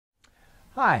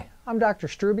Hi, I'm Dr.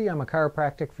 Strube. I'm a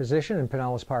chiropractic physician in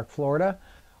Pinellas Park, Florida. I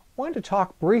wanted to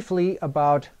talk briefly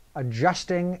about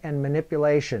adjusting and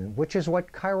manipulation, which is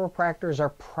what chiropractors are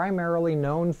primarily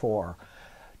known for.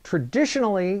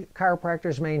 Traditionally,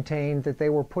 chiropractors maintained that they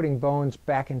were putting bones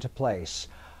back into place.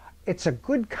 It's a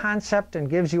good concept and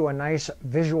gives you a nice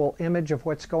visual image of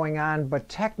what's going on, but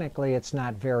technically it's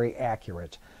not very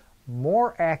accurate.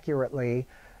 More accurately,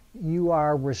 you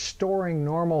are restoring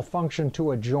normal function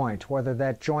to a joint, whether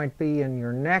that joint be in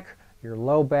your neck, your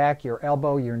low back, your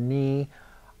elbow, your knee.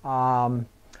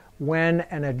 When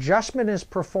an adjustment is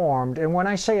performed, and when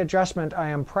I say adjustment, I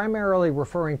am primarily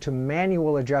referring to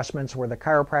manual adjustments where the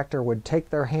chiropractor would take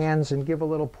their hands and give a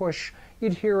little push.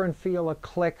 You'd hear and feel a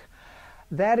click.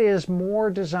 That is more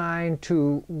designed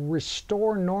to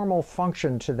restore normal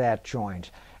function to that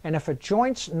joint. And if a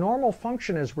joint's normal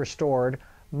function is restored,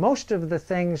 most of the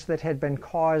things that had been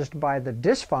caused by the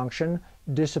dysfunction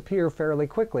disappear fairly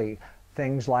quickly.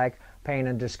 Things like pain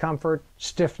and discomfort,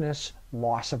 stiffness,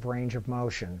 loss of range of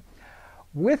motion.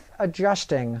 With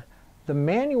adjusting, the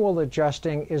manual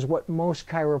adjusting is what most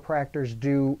chiropractors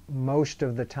do most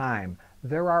of the time.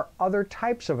 There are other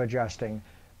types of adjusting,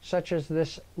 such as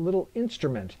this little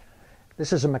instrument.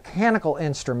 This is a mechanical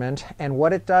instrument, and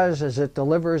what it does is it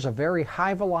delivers a very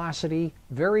high velocity,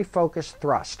 very focused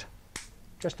thrust.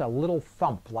 Just a little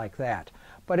thump like that.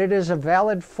 But it is a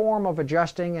valid form of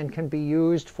adjusting and can be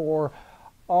used for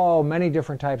many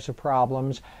different types of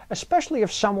problems, especially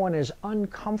if someone is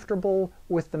uncomfortable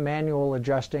with the manual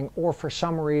adjusting, or for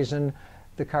some reason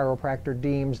the chiropractor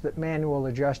deems that manual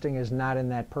adjusting is not in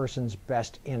that person's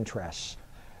best interests.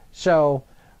 So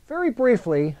very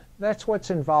briefly, that's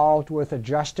what's involved with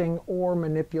adjusting or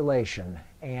manipulation,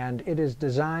 and it is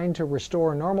designed to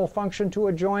restore normal function to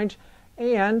a joint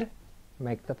and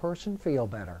make the person feel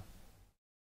better.